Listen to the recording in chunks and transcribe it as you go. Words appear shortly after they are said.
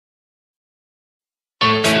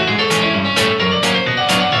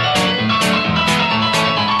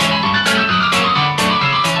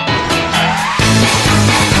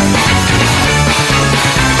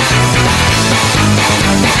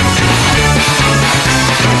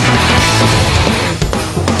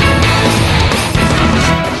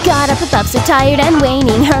so tired and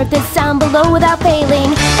waning, heard the sound below without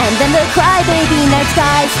failing, and then the crybaby night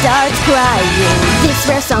sky starts crying. This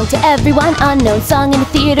rare song to everyone unknown, sung in the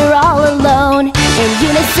theater all alone, in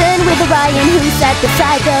unison with Orion who sat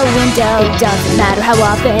beside the window. It doesn't matter how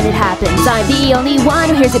often it happens, I'm the only one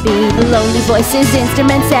who hears it beat. Lonely voices,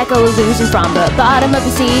 instruments echo, illusion from the bottom of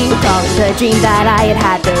the sea. Recalling the dream that I had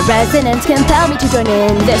had, the resonance compelled me to join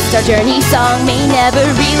in. This Star Journey song may never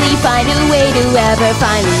really find a way to ever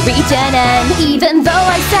finally reach an end. Even though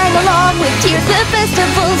I sang along with tears, the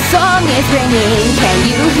festival song is ringing. Can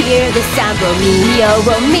you hear the sound, Romeo,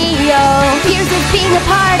 Romeo? Years of being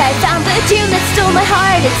apart, I found the tune that stole my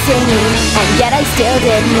heart, it's singing, and yet I still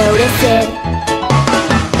didn't notice it.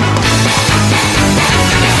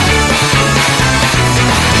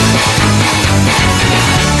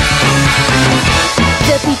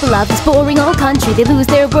 The people of this boring old country, they lose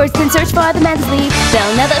their words and search for the man to sleep.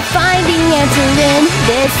 They'll never find the answer in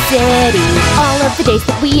this city. All of the days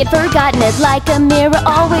that we had forgotten is like a mirror,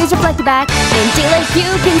 always reflected back. In daylight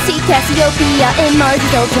you can see Cassiopeia in Mars'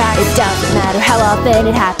 old track. It doesn't matter how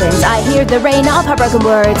often it happens, I hear the rain of heartbroken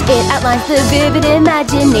words. It outlines the vivid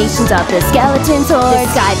imaginations of the skeleton sword.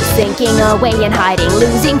 The sky is sinking away and hiding,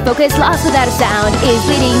 losing focus, lost without a sound, is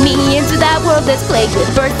leading me into that world that's plagued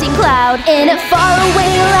with bursting cloud. In a faraway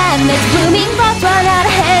land that's blooming, thoughts run out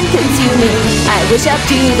of hand, consuming. I wish up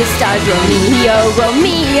to the stars, Romeo,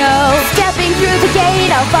 Romeo. Stepping through the gate,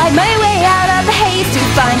 I'll find my way out of the haze to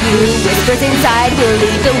find you. Whispers inside will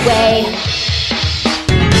lead the way.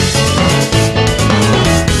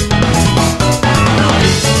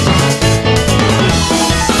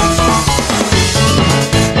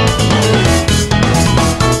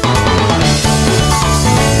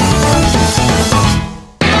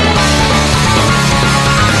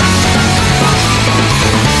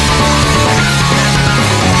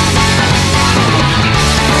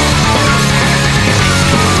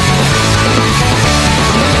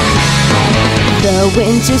 The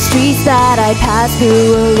winter streets that I pass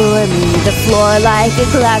through allure me, the floor like a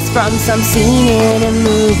glass from some scene in a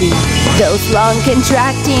movie. Those long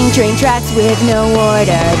contracting train tracks with no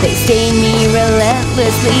order, they stain me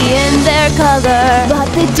relentlessly in their color. But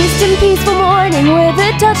the distant peaceful morning with a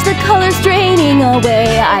touch the colors draining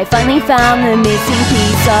away, I finally found the missing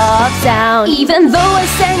piece of sound. Even though I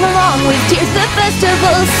sang along with tears, the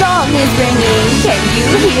festival song is ringing. Can you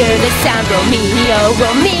hear the sound, Romeo,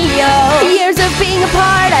 Romeo? Years of being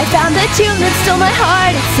apart, I found the tune that stole my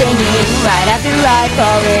heart, it's singing. Right after I'd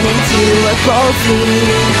fallen into a cold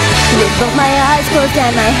sleep, with both my eyes closed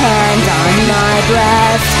and my hand on my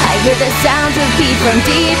breast, I hear the sounds of beat from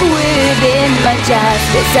deep within my chest.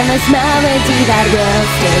 This endless melody that will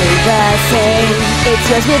stay the same, it's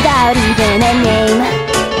yours without even a name.